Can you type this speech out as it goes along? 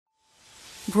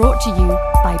Brought to you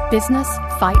by Business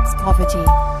Fights Poverty.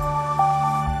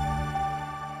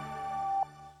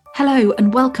 Hello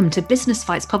and welcome to Business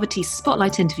Fights Poverty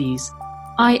Spotlight Interviews.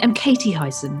 I am Katie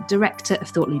Hyson, Director of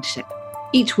Thought Leadership.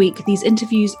 Each week, these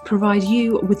interviews provide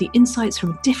you with the insights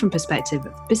from a different perspective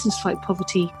of the Business Fight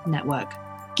Poverty Network,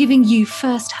 giving you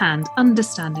first-hand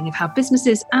understanding of how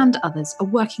businesses and others are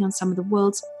working on some of the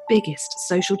world's biggest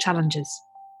social challenges.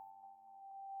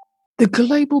 The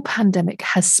global pandemic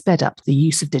has sped up the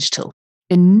use of digital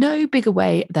in no bigger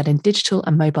way than in digital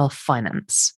and mobile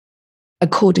finance.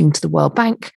 According to the World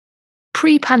Bank,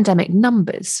 pre-pandemic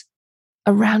numbers,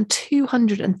 around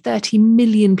 230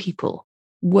 million people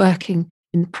working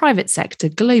in the private sector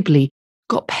globally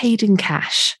got paid in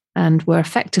cash and were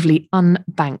effectively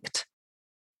unbanked.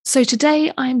 So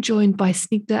today I'm joined by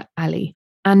Snigdha Ali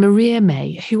and Maria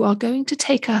May, who are going to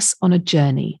take us on a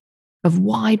journey of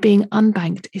why being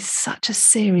unbanked is such a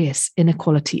serious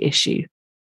inequality issue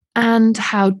and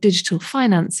how digital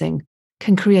financing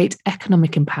can create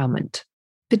economic empowerment,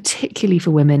 particularly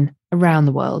for women around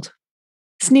the world.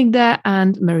 Snigdha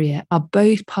and Maria are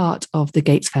both part of the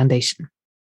Gates Foundation.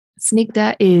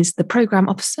 Snigdha is the Programme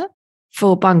Officer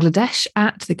for Bangladesh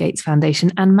at the Gates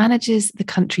Foundation and manages the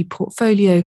country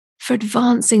portfolio for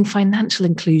advancing financial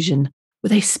inclusion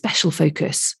with a special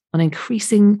focus on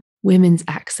increasing women's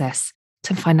access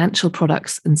to financial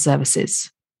products and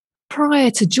services. Prior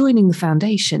to joining the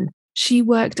foundation, she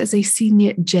worked as a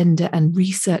senior gender and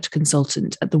research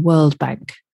consultant at the World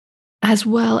Bank, as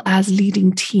well as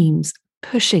leading teams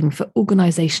pushing for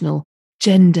organisational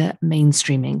gender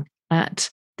mainstreaming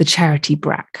at the charity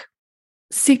BRAC.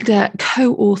 Snigdha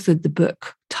co-authored the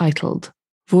book titled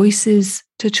Voices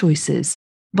to Choices,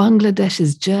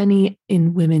 Bangladesh's Journey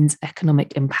in Women's Economic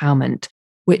Empowerment,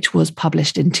 which was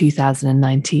published in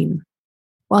 2019.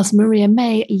 Whilst Maria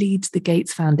May leads the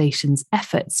Gates Foundation's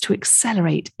efforts to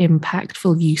accelerate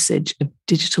impactful usage of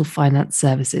digital finance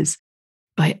services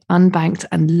by unbanked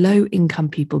and low-income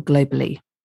people globally.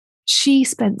 She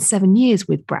spent 7 years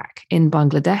with BRAC in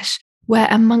Bangladesh, where,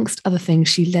 amongst other things,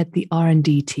 she led the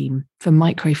R&D team for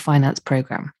microfinance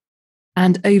program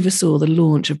and oversaw the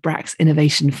launch of BRAC's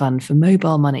Innovation Fund for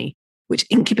mobile money, which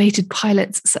incubated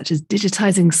pilots such as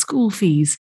digitizing school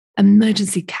fees,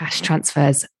 emergency cash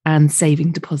transfers, and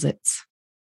saving deposits.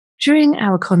 During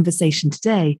our conversation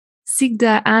today,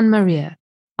 Snigdha and Maria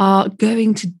are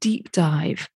going to deep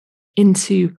dive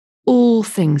into all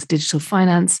things digital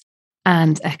finance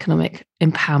and economic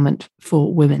empowerment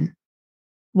for women.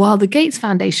 While the Gates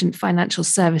Foundation Financial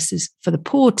Services for the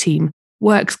Poor team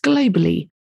works globally,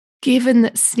 given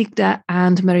that Snigdha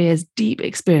and Maria's deep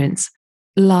experience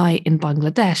lie in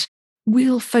Bangladesh,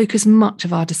 we'll focus much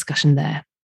of our discussion there.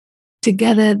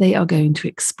 Together, they are going to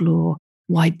explore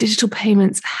why digital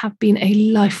payments have been a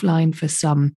lifeline for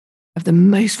some of the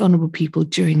most vulnerable people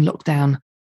during lockdown,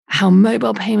 how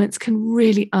mobile payments can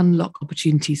really unlock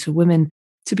opportunities for women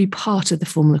to be part of the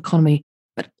formal economy,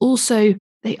 but also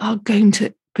they are going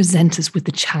to present us with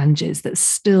the challenges that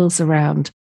still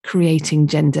surround creating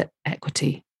gender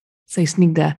equity. So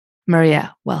Snigdha,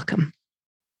 Maria, welcome.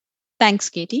 Thanks,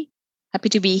 Katie. Happy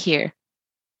to be here.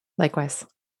 Likewise.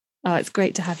 Oh, it's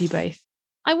great to have you both.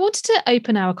 I wanted to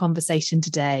open our conversation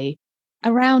today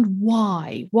around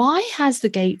why. Why has the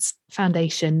Gates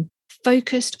Foundation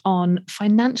focused on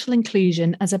financial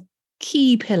inclusion as a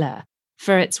key pillar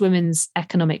for its women's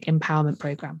economic empowerment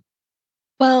program?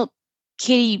 Well,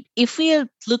 Katie, if we are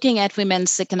looking at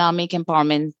women's economic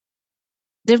empowerment,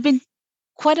 there have been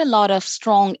quite a lot of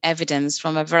strong evidence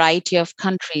from a variety of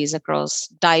countries across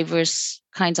diverse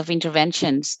kinds of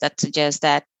interventions that suggest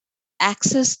that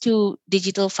access to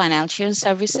digital financial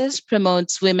services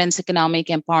promotes women's economic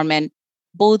empowerment,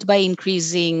 both by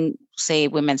increasing, say,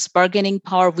 women's bargaining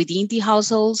power within the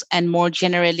households and more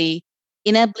generally,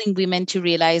 enabling women to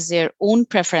realize their own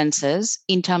preferences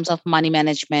in terms of money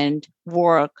management,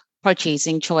 work,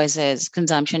 purchasing choices,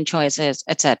 consumption choices,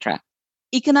 etc.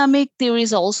 Economic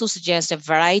theories also suggest a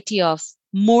variety of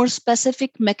more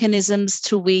specific mechanisms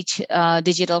through which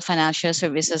digital financial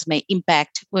services may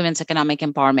impact women's economic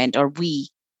empowerment, or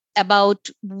about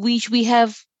which we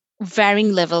have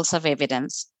varying levels of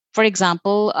evidence. For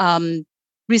example,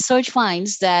 research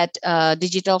finds that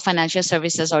digital financial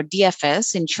services, or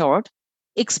DFS in short,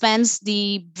 expands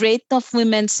the breadth of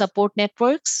women's support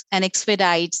networks and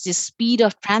expedites the speed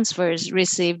of transfers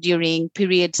received during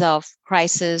periods of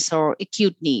crisis or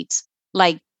acute needs,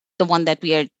 like the one that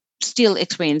we are still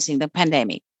experiencing, the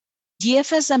pandemic.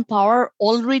 DFS empower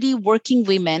already working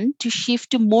women to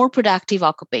shift to more productive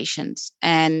occupations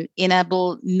and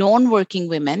enable non-working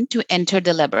women to enter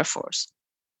the labor force.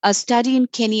 A study in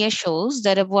Kenya shows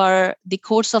that over the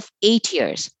course of 8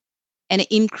 years, an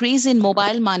increase in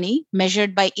mobile money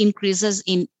measured by increases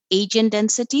in agent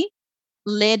density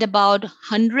led about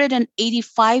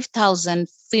 185,000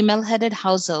 female headed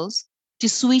households to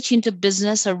switch into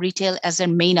business or retail as their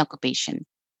main occupation.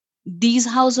 These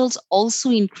households also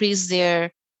increased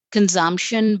their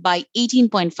consumption by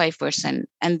 18.5%,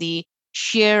 and the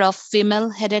share of female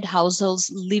headed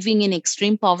households living in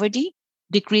extreme poverty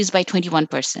decreased by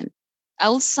 21%.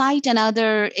 I'll cite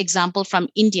another example from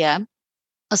India.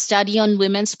 A study on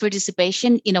women's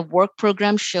participation in a work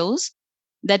program shows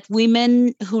that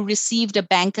women who received a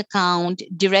bank account,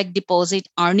 direct deposit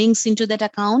earnings into that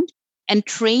account, and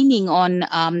training on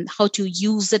how to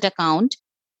use that account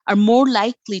are more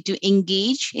likely to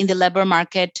engage in the labor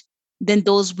market than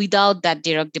those without that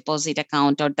direct deposit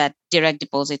account or that direct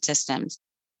deposit systems.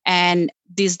 And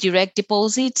these direct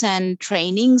deposits and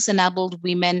trainings enabled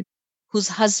women whose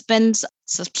husbands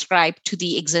subscribe to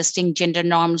the existing gender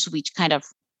norms, which kind of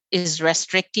is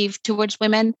restrictive towards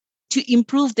women, to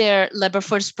improve their labor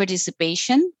force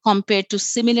participation compared to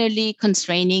similarly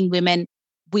constraining women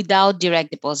without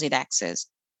direct deposit access.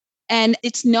 And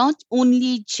it's not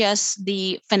only just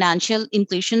the financial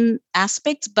inclusion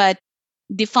aspects, but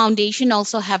the foundation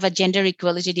also have a gender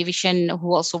equality division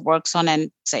who also works on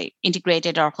an say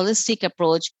integrated or holistic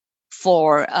approach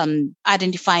for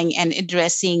identifying and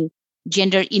addressing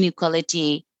gender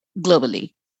inequality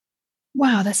globally.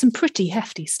 Wow, there's some pretty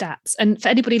hefty stats. And for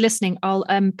anybody listening, I'll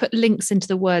put links into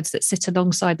the words that sit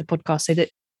alongside the podcast so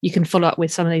that you can follow up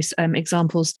with some of these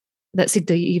examples that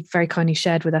Sigda, you've very kindly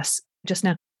shared with us just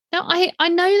now. Now, I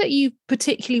know that you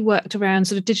particularly worked around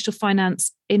sort of digital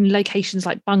finance in locations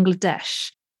like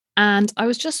Bangladesh. And I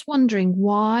was just wondering,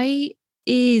 why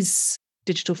is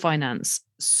digital finance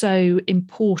so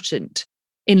important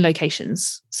in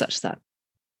locations such as that?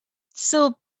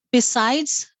 So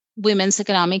besides women's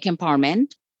economic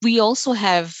empowerment, we also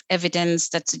have evidence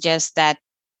that suggests that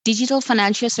digital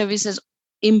financial services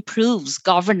improves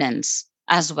governance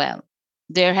as well.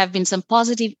 There have been some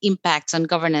positive impacts on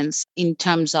governance in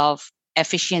terms of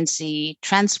efficiency,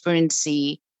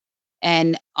 transparency,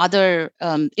 and other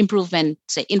improvement,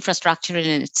 say infrastructure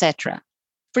and etc.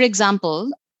 For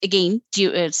example, again,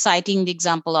 citing the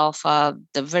example of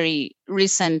the very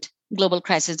recent global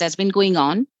crisis that's been going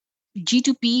on,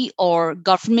 G2P or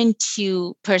government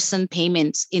to person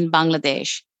payments in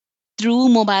Bangladesh through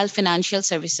mobile financial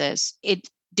services, it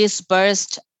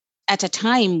disbursed at a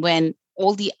time when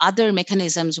all the other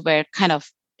mechanisms were kind of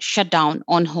shut down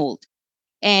on hold.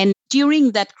 And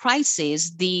during that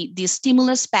crisis, the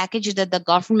stimulus package that the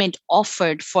government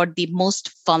offered for the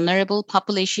most vulnerable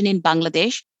population in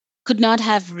Bangladesh could not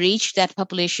have reached that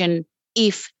population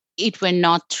if it were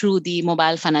not through the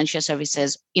mobile financial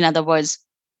services. In other words,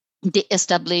 the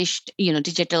established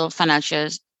digital financial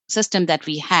system that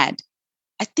we had.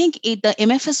 I think the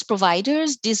MFS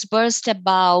providers disbursed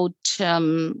about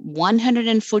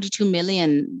 142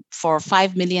 million for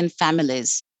 5 million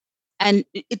families. And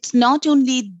it's not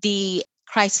only the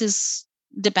crisis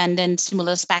dependent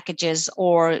stimulus packages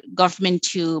or government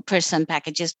to person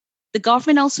packages. The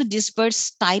government also disbursed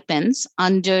stipends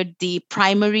under the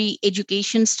primary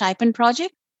education stipend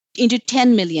project into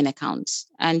 10 million accounts.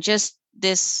 And just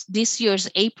this year's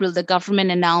April, the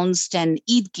government announced an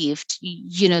Eid gift,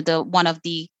 the one of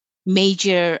the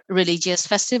major religious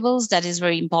festivals that is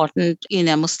very important in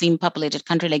a Muslim populated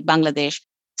country like Bangladesh.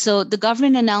 So the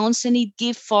government announced an Eid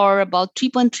gift for about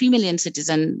 3.3 million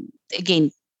citizens,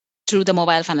 again, through the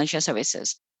mobile financial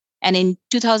services. And in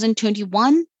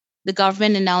 2021, the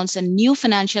government announced a new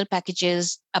financial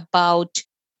packages about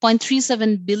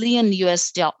 0.37 billion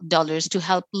US dollars to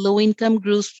help low-income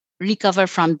groups recover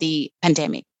from the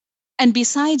pandemic. And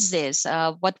besides this,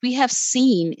 what we have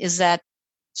seen is that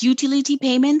utility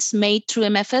payments made through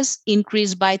MFS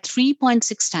increased by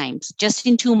 3.6 times just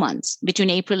in 2 months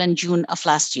between April and June of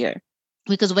last year.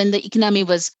 Because when the economy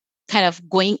was kind of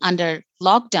going under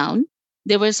lockdown,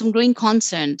 there were some growing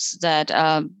concerns that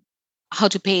how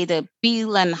to pay the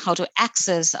bill and how to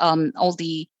access all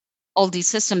the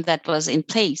system that was in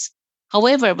place.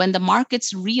 However, when the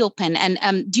markets reopened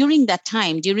and during that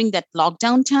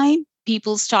lockdown time,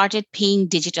 people started paying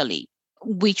digitally,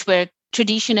 which were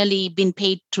traditionally been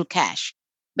paid through cash.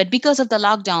 But because of the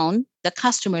lockdown, the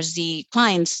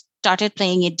clients started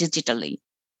paying it digitally.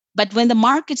 But when the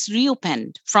markets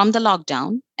reopened from the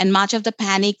lockdown and much of the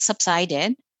panic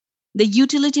subsided, the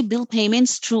utility bill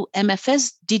payments through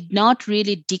MFS did not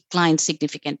really decline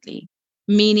significantly,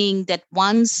 meaning that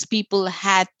once people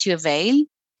had to avail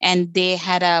and they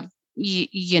had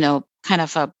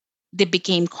they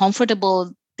became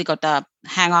comfortable, they got the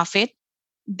hang of it,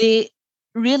 they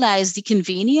realize the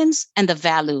convenience and the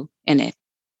value in it.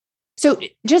 So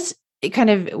just kind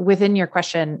of within your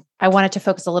question, I wanted to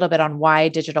focus a little bit on why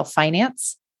digital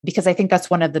finance, because I think that's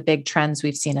one of the big trends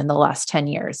we've seen in the last 10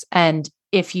 years. And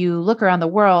if you look around the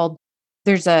world,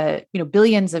 there's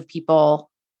billions of people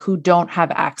who don't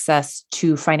have access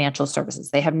to financial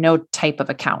services. They have no type of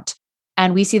account.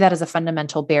 And we see that as a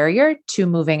fundamental barrier to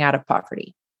moving out of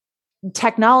poverty.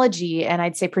 Technology, and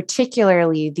I'd say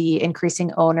particularly the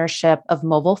increasing ownership of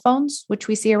mobile phones, which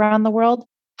we see around the world,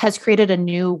 has created a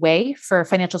new way for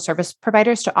financial service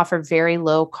providers to offer very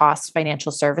low cost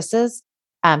financial services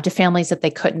to families that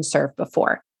they couldn't serve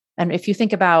before. And if you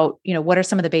think about, what are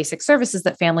some of the basic services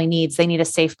that family needs? They need a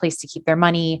safe place to keep their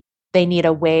money. They need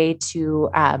a way to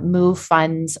move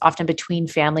funds, often between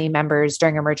family members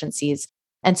during emergencies.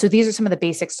 And so these are some of the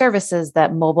basic services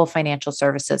that mobile financial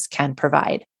services can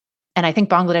provide. And I think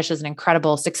Bangladesh is an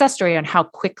incredible success story on how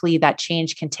quickly that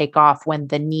change can take off when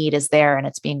the need is there and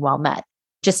it's being well met.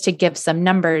 Just to give some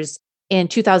numbers, in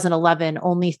 2011,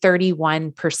 only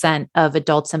 31% of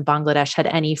adults in Bangladesh had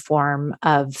any form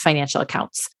of financial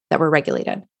accounts that were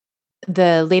regulated.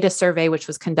 The latest survey, which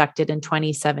was conducted in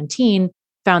 2017,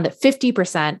 found that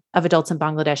 50% of adults in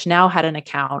Bangladesh now had an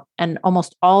account, and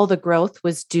almost all the growth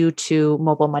was due to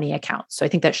mobile money accounts. So I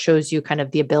think that shows you kind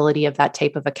of the ability of that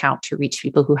type of account to reach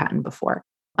people who hadn't before.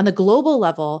 On the global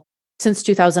level, since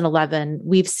 2011,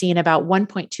 we've seen about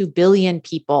 1.2 billion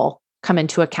people come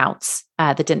into accounts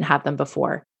that didn't have them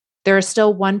before. There are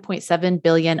still 1.7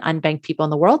 billion unbanked people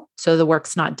in the world, so the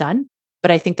work's not done. But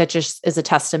I think that just is a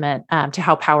testament to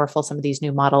how powerful some of these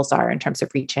new models are in terms of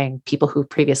reaching people who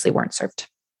previously weren't served.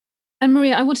 And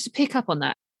Maria, I wanted to pick up on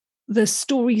that. The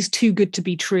story's too good to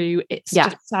be true. It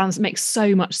just makes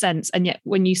so much sense. And yet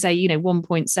when you say,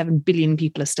 1.7 billion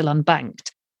people are still unbanked,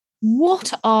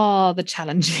 what are the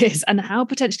challenges and how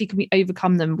potentially can we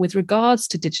overcome them with regards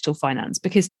to digital finance?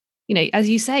 Because, as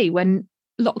you say, when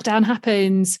lockdown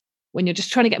happens, when you're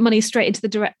just trying to get money straight into the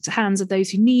direct hands of those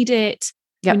who need it,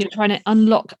 when you're trying to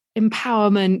unlock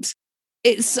empowerment,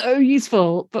 it's so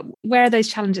useful. But where are those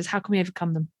challenges? How can we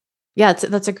overcome them? Yeah,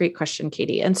 that's a great question,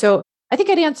 Katie. And so I think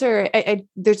I'd answer,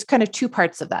 there's kind of two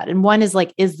parts of that. And one is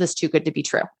is this too good to be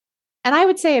true? And I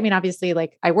would say, obviously,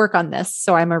 I work on this,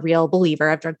 so I'm a real believer.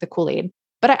 I've drunk the Kool-Aid.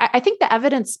 But I think the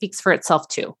evidence speaks for itself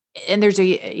too. And there's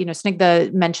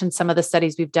Snigdha mentioned some of the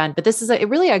studies we've done, but this is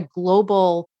really a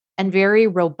global and very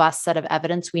robust set of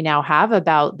evidence we now have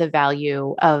about the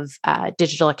value of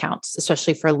digital accounts,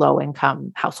 especially for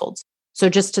low-income households. So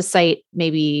just to cite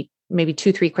maybe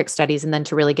 2-3 quick studies, and then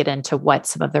to really get into what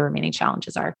some of the remaining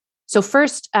challenges are. So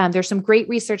first, there's some great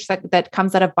research that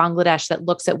comes out of Bangladesh that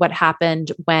looks at what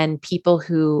happened when people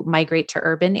who migrate to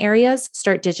urban areas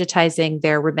start digitizing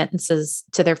their remittances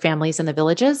to their families in the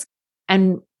villages.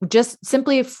 And just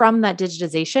simply from that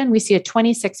digitization, we see a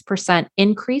 26%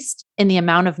 increase in the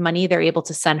amount of money they're able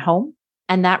to send home.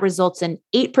 And that results in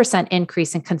 8%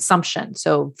 increase in consumption.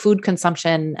 So food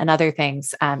consumption and other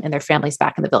things in their families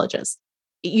back in the villages.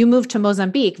 You move to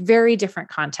Mozambique, very different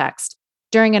context.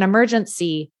 During an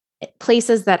emergency,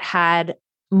 places that had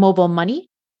mobile money,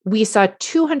 we saw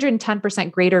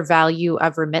 210% greater value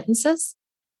of remittances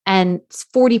and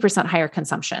 40% higher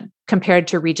consumption compared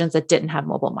to regions that didn't have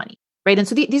mobile money, right? And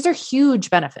so these are huge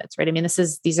benefits, right?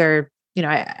 These are,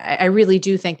 I really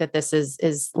do think that this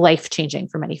is life-changing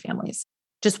for many families.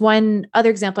 Just one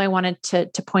other example I wanted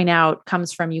to point out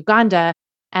comes from Uganda.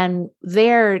 And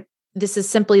this is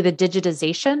simply the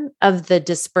digitization of the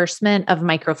disbursement of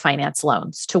microfinance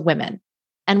loans to women.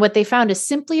 And what they found is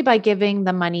simply by giving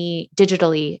the money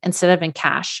digitally instead of in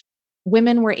cash,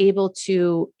 women were able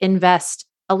to invest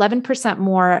 11%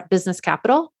 more business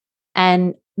capital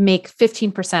and make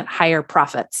 15% higher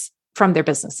profits from their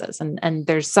businesses. And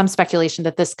there's some speculation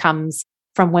that this comes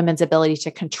from women's ability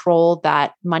to control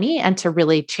that money and to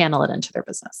really channel it into their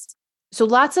business. So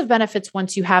lots of benefits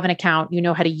once you have an account, you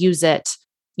know how to use it,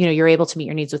 you're able to meet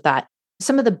your needs with that.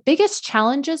 Some of the biggest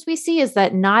challenges we see is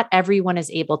that not everyone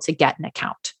is able to get an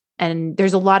account. And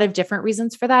there's a lot of different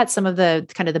reasons for that. Some of the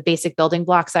kind of the basic building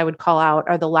blocks I would call out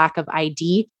are the lack of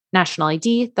ID, national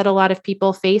ID, that a lot of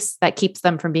people face that keeps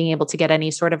them from being able to get any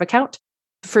sort of account.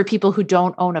 For people who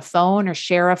don't own a phone or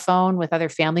share a phone with other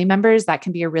family members, that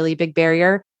can be a really big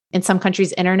barrier. In some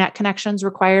countries, internet connections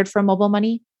required for mobile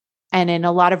money. And in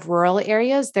a lot of rural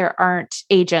areas, there aren't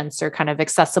agents or kind of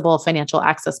accessible financial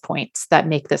access points that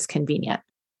make this convenient.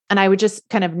 And I would just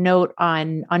kind of note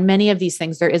on many of these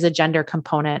things, there is a gender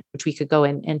component, which we could go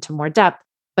into more depth.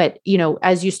 But,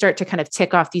 as you start to kind of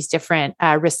tick off these different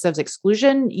risks of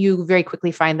exclusion, you very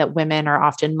quickly find that women are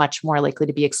often much more likely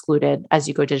to be excluded as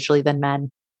you go digitally than men.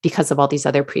 because of all these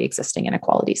other pre-existing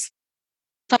inequalities.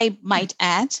 If I might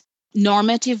add,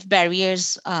 normative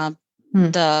barriers,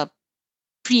 the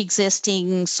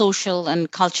pre-existing social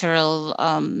and cultural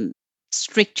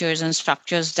strictures and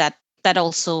structures that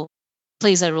also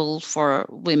plays a role for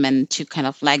women to kind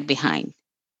of lag behind.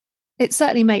 It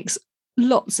certainly makes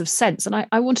lots of sense. And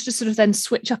I wanted to sort of then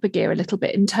switch up a gear a little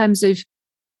bit in terms of,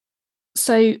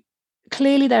 so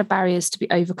clearly there are barriers to be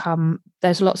overcome.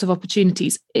 There's lots of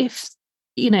opportunities. If,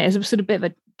 as a sort of bit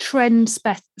of a trend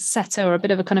setter or a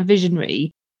bit of a kind of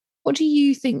visionary, what do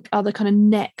you think are the kind of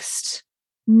next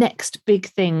big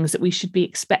things that we should be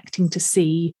expecting to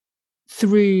see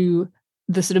through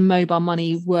the sort of mobile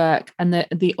money work and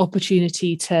the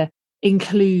opportunity to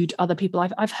include other people?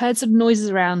 I've heard some noises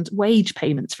around wage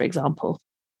payments, for example.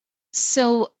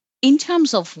 So in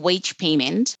terms of wage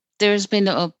payment, we've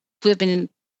been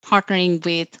partnering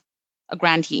with a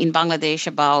grantee in Bangladesh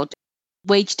about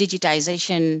wage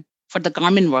digitization for the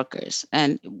garment workers.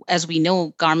 And as we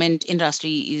know, garment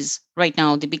industry is right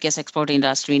now the biggest export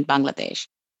industry in Bangladesh.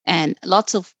 And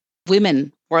lots of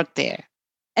women work there.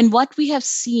 And what we have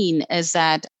seen is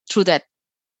that through that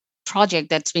project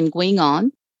that's been going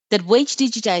on, that wage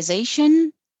digitization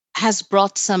has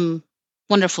brought some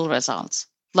wonderful results,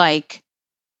 like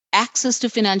access to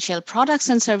financial products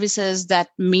and services that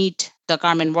meet the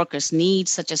garment workers'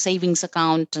 needs, such as savings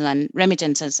account and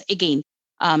remittances, again,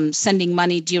 sending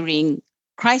money during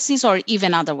crisis or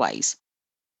even otherwise.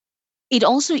 It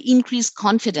also increased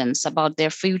confidence about their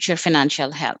future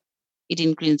financial health. It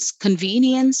increased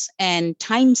convenience and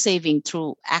time saving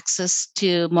through access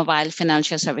to mobile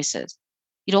financial services.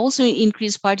 It also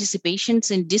increased participations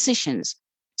in decisions.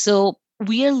 So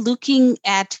we are looking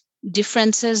at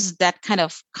differences that kind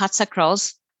of cuts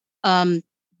across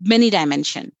many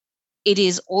dimensions. It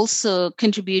is also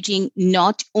contributing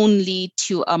not only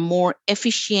to a more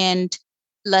efficient,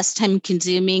 less time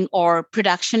consuming or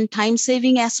production time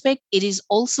saving aspect, it is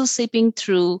also seeping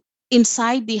through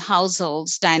inside the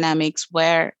household's dynamics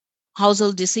where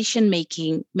household decision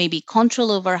making, maybe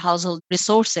control over household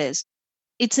resources,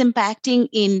 it's impacting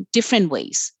in different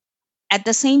ways. At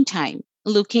the same time,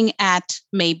 looking at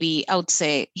maybe, I would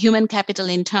say, human capital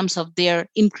in terms of their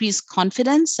increased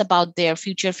confidence about their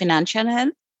future financial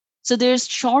health. So there's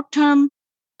short-term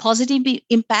positive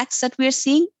impacts that we're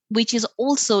seeing, which is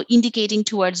also indicating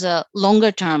towards a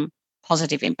longer-term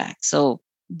positive impact. So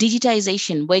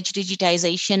digitization, wage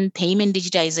digitization, payment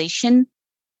digitization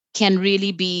can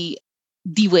really be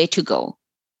the way to go.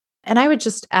 And I would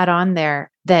just add on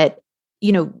there that,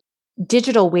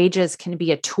 digital wages can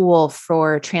be a tool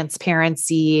for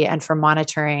transparency and for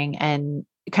monitoring and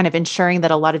kind of ensuring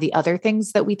that a lot of the other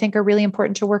things that we think are really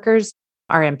important to workers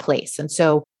are in place. And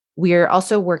so we're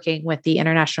also working with the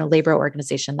International Labor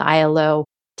Organization, the ILO,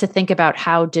 to think about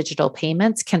how digital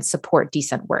payments can support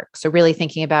decent work. So really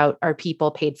thinking about, are people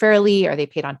paid fairly? Are they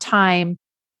paid on time?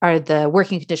 Are the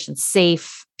working conditions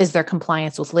safe? Is there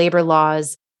compliance with labor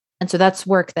laws? And so that's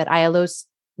work that ILO's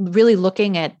really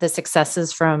looking at the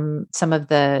successes from some of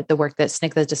the work that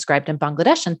Snigdha described in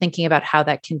Bangladesh and thinking about how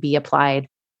that can be applied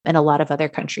in a lot of other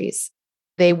countries.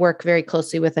 They work very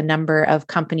closely with a number of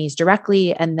companies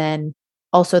directly, and then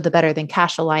also the Better Than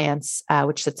Cash Alliance,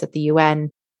 which sits at the UN,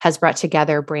 has brought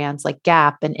together brands like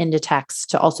Gap and Inditex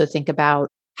to also think about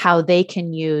how they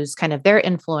can use kind of their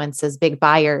influence as big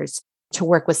buyers to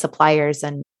work with suppliers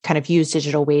and kind of use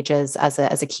digital wages as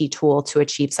a key tool to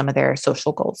achieve some of their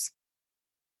social goals.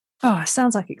 Oh,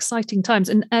 sounds like exciting times.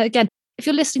 And again, if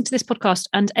you're listening to this podcast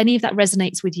and any of that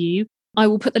resonates with you, I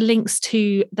will put the links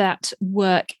to that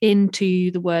work into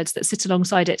the words that sit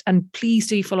alongside it. And please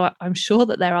do follow up. I'm sure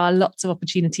that there are lots of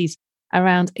opportunities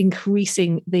around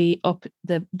increasing the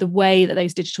way that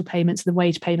those digital payments, the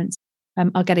wage payments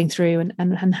are getting through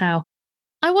and how.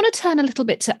 I want to turn a little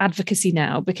bit to advocacy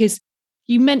now, because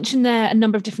you mentioned there a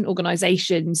number of different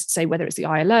organizations, say whether it's the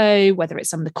ILO, whether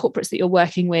it's some of the corporates that you're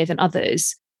working with and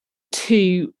others,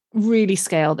 to really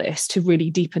scale this, to really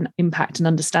deepen impact and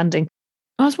understanding.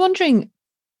 I was wondering,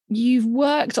 you've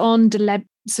worked on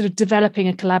sort of developing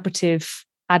a collaborative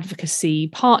advocacy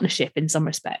partnership in some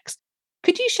respects.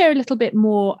 Could you share a little bit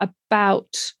more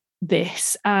about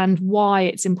this and why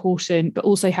it's important, but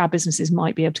also how businesses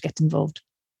might be able to get involved?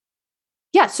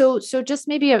 Yeah, so just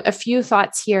maybe a few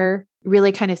thoughts here,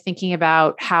 really kind of thinking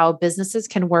about how businesses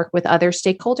can work with other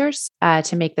stakeholders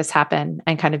to make this happen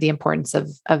and kind of the importance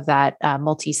of that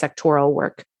multi-sectoral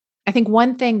work. I think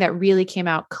one thing that really came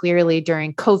out clearly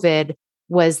during COVID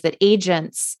was that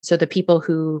agents, so the people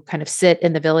who kind of sit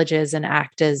in the villages and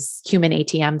act as human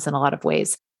ATMs in a lot of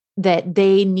ways, that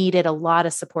they needed a lot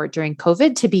of support during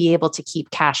COVID to be able to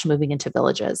keep cash moving into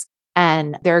villages.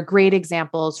 And there are great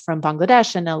examples from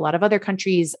Bangladesh and a lot of other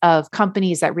countries of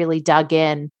companies that really dug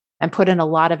in and put in a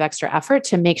lot of extra effort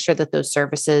to make sure that those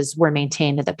services were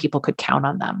maintained and that people could count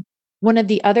on them. One of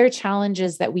the other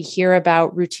challenges that we hear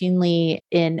about routinely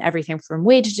in everything from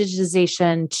wage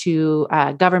digitization to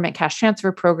government cash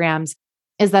transfer programs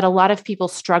is that a lot of people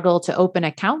struggle to open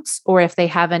accounts, or if they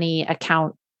have any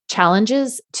account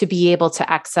challenges, to be able to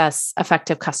access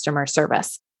effective customer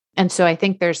service. And so I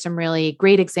think there's some really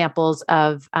great examples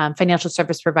of financial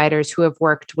service providers who have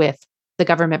worked with the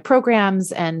government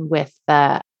programs and with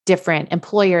the different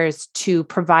employers to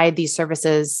provide these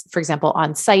services, for example,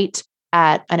 on site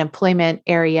at an employment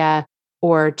area,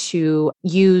 or to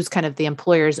use kind of the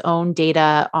employer's own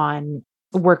data on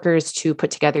workers to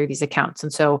put together these accounts.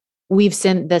 And so we've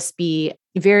seen this be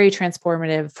very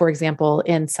transformative, for example,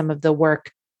 in some of the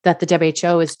work that the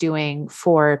WHO is doing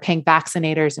for paying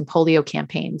vaccinators and polio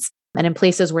campaigns, and in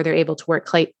places where they're able to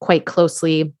work quite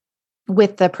closely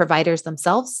with the providers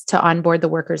themselves to onboard the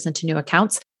workers into new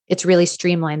accounts. It's really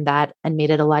streamlined that and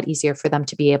made it a lot easier for them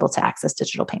to be able to access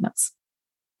digital payments.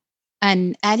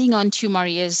 And adding on to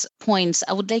Maria's points,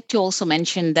 I would like to also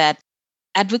mention that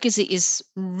advocacy is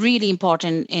really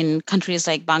important in countries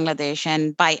like Bangladesh.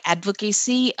 And by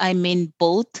advocacy, I mean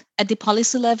both at the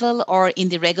policy level or in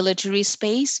the regulatory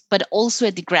space, but also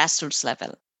at the grassroots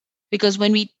level. Because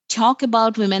when we talk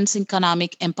about women's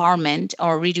economic empowerment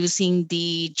or reducing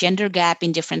the gender gap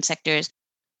in different sectors,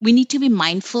 we need to be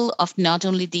mindful of not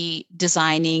only the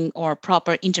designing or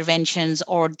proper interventions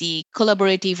or the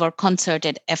collaborative or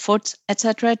concerted efforts,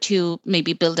 etc., to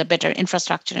maybe build a better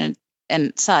infrastructure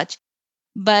and such,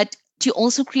 but to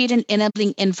also create an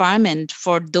enabling environment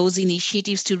for those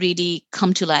initiatives to really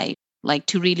come to life, like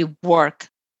to really work.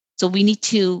 So we need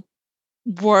to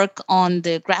work on at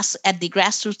the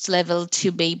grassroots level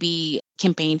to maybe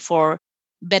campaign for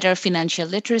better financial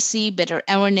literacy, better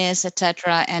awareness,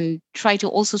 etc., and try to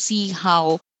also see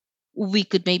how we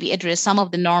could maybe address some of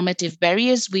the normative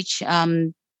barriers which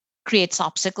creates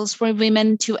obstacles for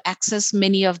women to access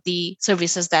many of the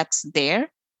services that's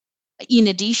there, in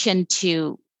addition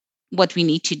to what we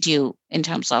need to do in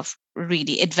terms of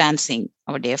really advancing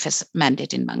our DFS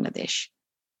mandate in Bangladesh.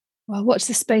 Well, watch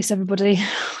this space, everybody.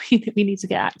 We need to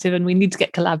get active and we need to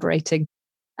get collaborating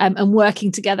and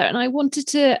working together. And I wanted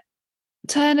to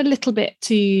turn a little bit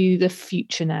to the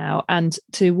future now and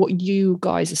to what you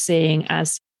guys are seeing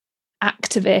as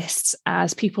activists,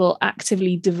 as people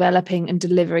actively developing and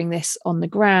delivering this on the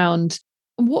ground.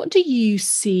 What do you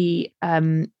see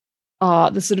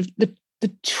are the sort of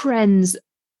the trends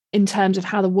in terms of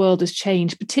how the world has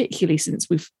changed, particularly since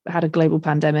we've had a global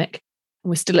pandemic and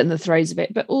we're still in the throes of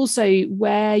it, but also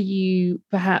where you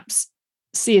perhaps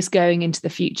see us going into the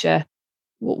future?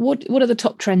 What are the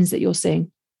top trends that you're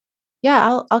seeing?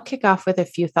 Yeah, I'll kick off with a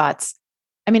few thoughts.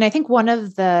 I mean, I think one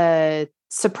of the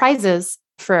surprises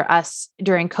for us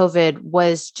during COVID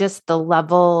was just the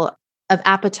level of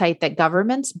appetite that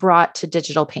governments brought to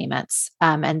digital payments,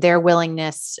 and their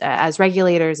willingness as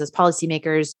regulators, as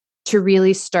policymakers, to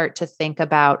really start to think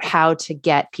about how to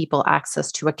get people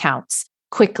access to accounts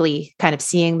quickly, kind of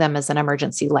seeing them as an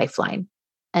emergency lifeline.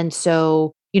 And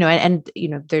so,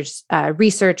 there's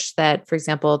research that, for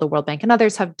example, the World Bank and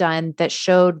others have done that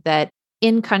showed that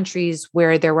in countries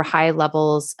where there were high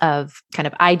levels of kind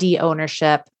of ID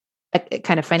ownership,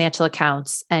 kind of financial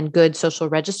accounts and good social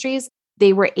registries,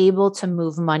 they were able to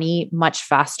move money much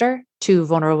faster to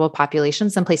vulnerable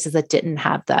populations than places that didn't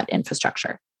have that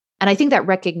infrastructure. And I think that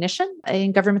recognition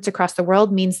in governments across the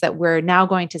world means that we're now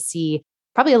going to see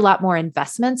probably a lot more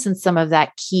investments in some of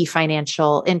that key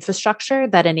financial infrastructure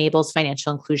that enables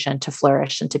financial inclusion to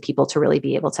flourish and to people to really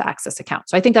be able to access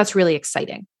accounts. So I think that's really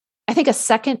exciting. I think a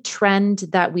second trend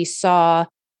that we saw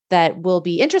that will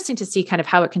be interesting to see kind of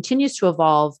how it continues to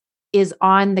evolve is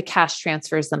on the cash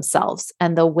transfers themselves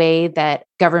and the way that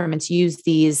governments use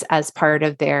these as part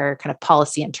of their kind of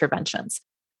policy interventions.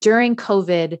 During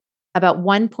COVID, about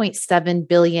 1.7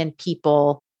 billion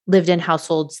people lived in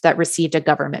households that received a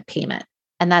government payment.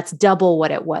 And that's double what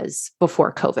it was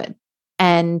before COVID.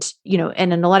 And,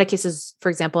 and in a lot of cases, for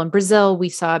example, in Brazil, we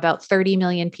saw about 30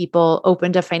 million people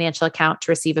opened a financial account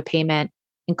to receive a payment.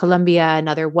 In Colombia,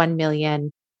 another 1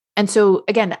 million. And so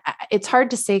again, it's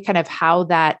hard to say kind of how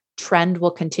that trend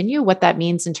will continue, what that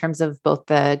means in terms of both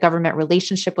the government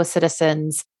relationship with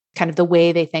citizens, kind of the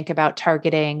way they think about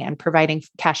targeting and providing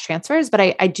cash transfers. But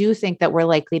I do think that we're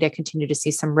likely to continue to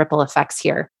see some ripple effects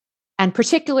here. And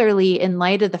particularly in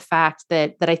light of the fact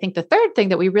that I think the third thing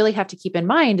that we really have to keep in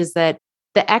mind is that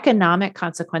the economic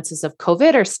consequences of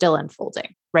COVID are still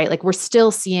unfolding, right? Like we're still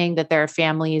seeing that there are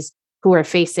families who are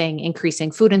facing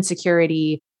increasing food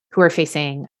insecurity. who are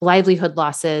facing livelihood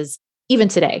losses even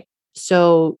today.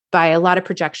 So by a lot of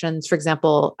projections, for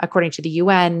example, according to the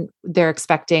UN, they're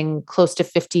expecting close to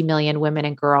 50 million women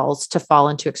and girls to fall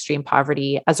into extreme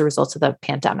poverty as a result of the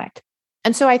pandemic.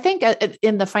 And so I think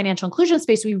in the financial inclusion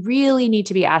space, we really need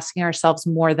to be asking ourselves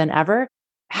more than ever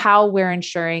how we're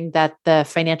ensuring that the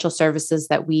financial services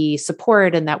that we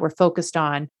support and that we're focused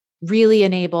on really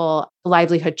enable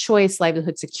livelihood choice,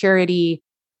 livelihood security,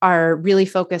 are really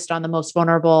focused on the most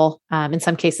vulnerable. In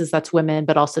some cases, that's women,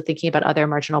 but also thinking about other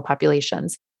marginal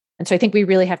populations. And so I think we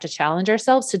really have to challenge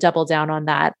ourselves to double down on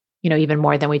that, even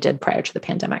more than we did prior to the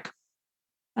pandemic.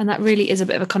 And that really is a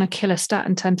bit of a kind of killer stat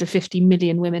in terms of 50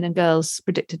 million women and girls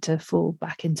predicted to fall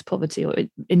back into poverty or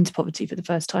into poverty for the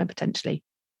first time, potentially,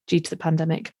 due to the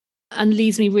pandemic. And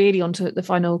leads me really onto the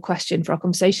final question for our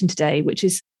conversation today, which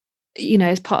is,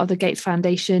 as part of the Gates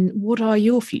Foundation, what are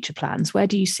your future plans? Where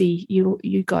do you see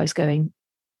you guys going?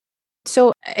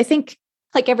 So I think,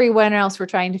 like everyone else, we're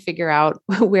trying to figure out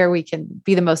where we can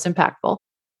be the most impactful.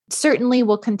 Certainly,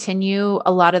 we'll continue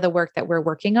a lot of the work that we're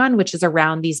working on, which is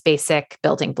around these basic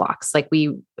building blocks. Like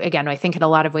I think in a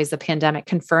lot of ways, the pandemic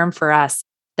confirmed for us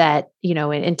that,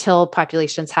 until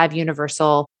populations have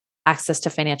universal access to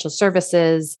financial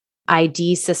services,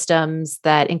 ID systems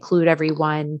that include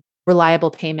everyone,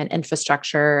 reliable payment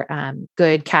infrastructure,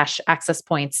 good cash access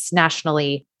points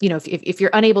nationally. If you're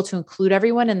unable to include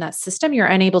everyone in that system, you're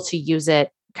unable to use it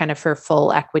kind of for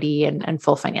full equity and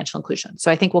full financial inclusion.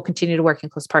 So I think we'll continue to work in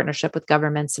close partnership with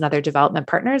governments and other development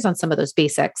partners on some of those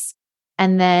basics.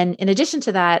 And then in addition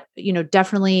to that,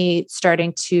 definitely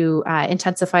starting to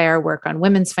intensify our work on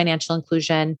women's financial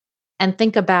inclusion and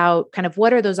think about kind of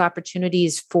what are those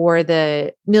opportunities for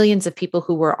the millions of people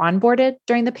who were onboarded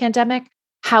during the pandemic.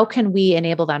 How can we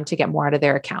enable them to get more out of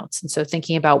their accounts? And so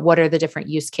thinking about what are the different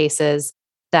use cases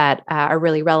that are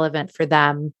really relevant for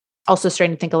them. Also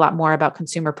starting to think a lot more about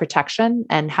consumer protection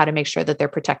and how to make sure that they're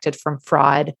protected from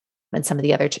fraud and some of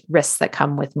the other risks that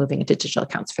come with moving into digital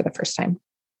accounts for the first time.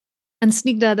 And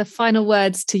Snigdha, the final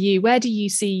words to you. Where do you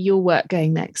see your work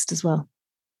going next as well?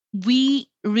 We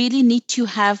really need to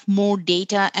have more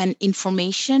data and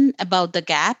information about the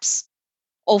gaps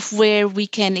of where we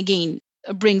can, again,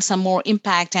 bring some more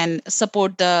impact and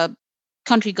support the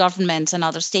country governments and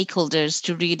other stakeholders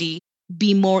to really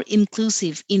be more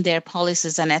inclusive in their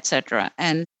policies and etc.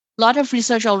 And a lot of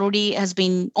research already has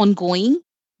been ongoing,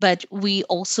 but we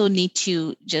also need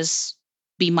to just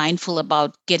be mindful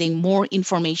about getting more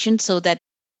information so that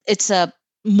it's a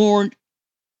more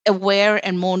aware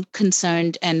and more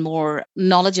concerned and more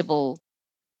knowledgeable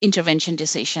intervention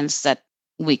decisions that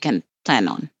we can plan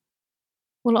on.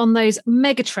 Well, on those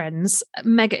mega trends,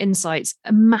 mega insights,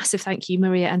 a massive thank you,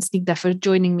 Maria and Snigdha, for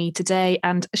joining me today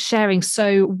and sharing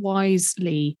so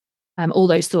wisely all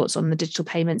those thoughts on the digital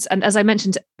payments. And as I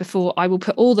mentioned before, I will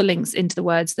put all the links into the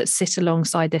words that sit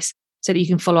alongside this so that you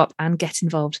can follow up and get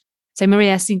involved. So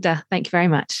Maria, Snigdha, thank you very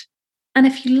much. And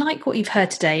if you like what you've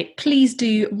heard today, please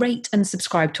do rate and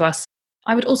subscribe to us.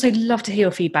 I would also love to hear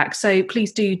your feedback, so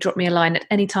please do drop me a line at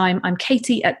any time. I'm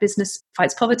Katie at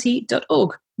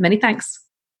businessfightspoverty.org. Many thanks.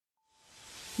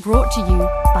 Brought to you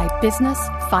by Business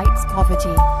Fights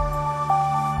Poverty.